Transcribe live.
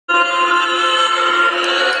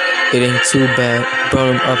It ain't too bad.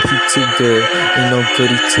 Burn him up, he too good. Ain't no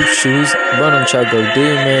goody two shoes. Run him, try go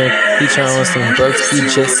dig, man. He try on some Berkey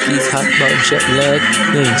jet skis, hot about jet lag.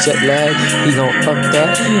 He ain't jet lag. He gon' up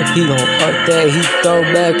that. He gon' up that. He throw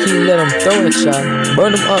back. He let him throw a shot.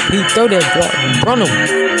 Burn him up. He throw that block. Run him.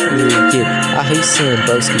 Yeah. I hate seeing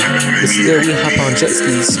Broski, but still we hop on jet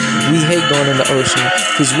skis. We hate going in the ocean,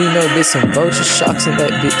 cause we know there's some vulture sharks in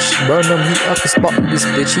that bitch. Burn him, he up and spot this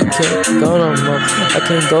bitch. He can't go no more. I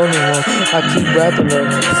can't go no more. I keep rapping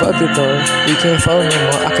though. Fuck it though. We can't fall no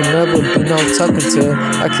more. I can never be no tucking tail.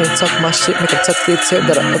 I can't tuck my shit, make a tuck their tail.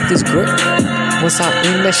 Gotta up this grip. Once I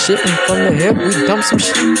aim that shit and from the hip, we dump some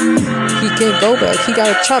shit. He can't go back. He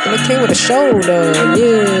got a chop and it came with a shoulder.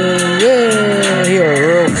 Yeah. He a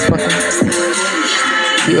real fucking.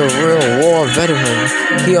 He a real war veteran.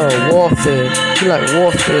 He a warfare. He like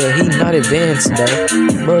warfare. He not advanced though.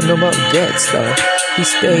 Burn them up guts though. He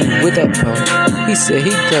stayed with that punk. He said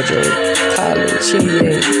he graduated college. He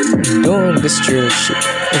ain't doing this drill shit.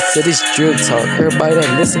 Instead this drill talk. Everybody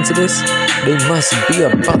that listen to this, they must be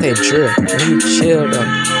about that drill. Let me chill though.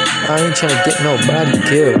 I ain't trying to get nobody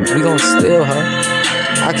killed. We gon' steal her.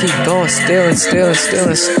 I keep going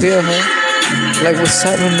stealing her. Like what's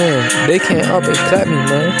happening, man? They can't up and clap me,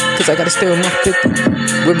 man. Cause I gotta stay with my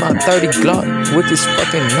 50. With my 30 Glock. With this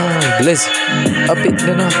fucking 9 Blizzard. Up it,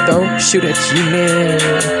 then I throw. Shoot at you, man.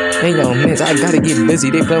 Ain't no miss. I gotta get busy.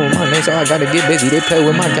 They play with my name, so I gotta get busy. They play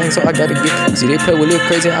with my gang, so I gotta get busy. They play with Lil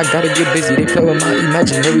Crazy, I gotta get busy. They play with my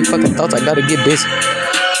imaginary fucking thoughts, I gotta get busy.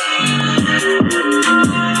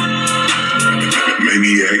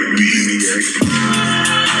 Maniac.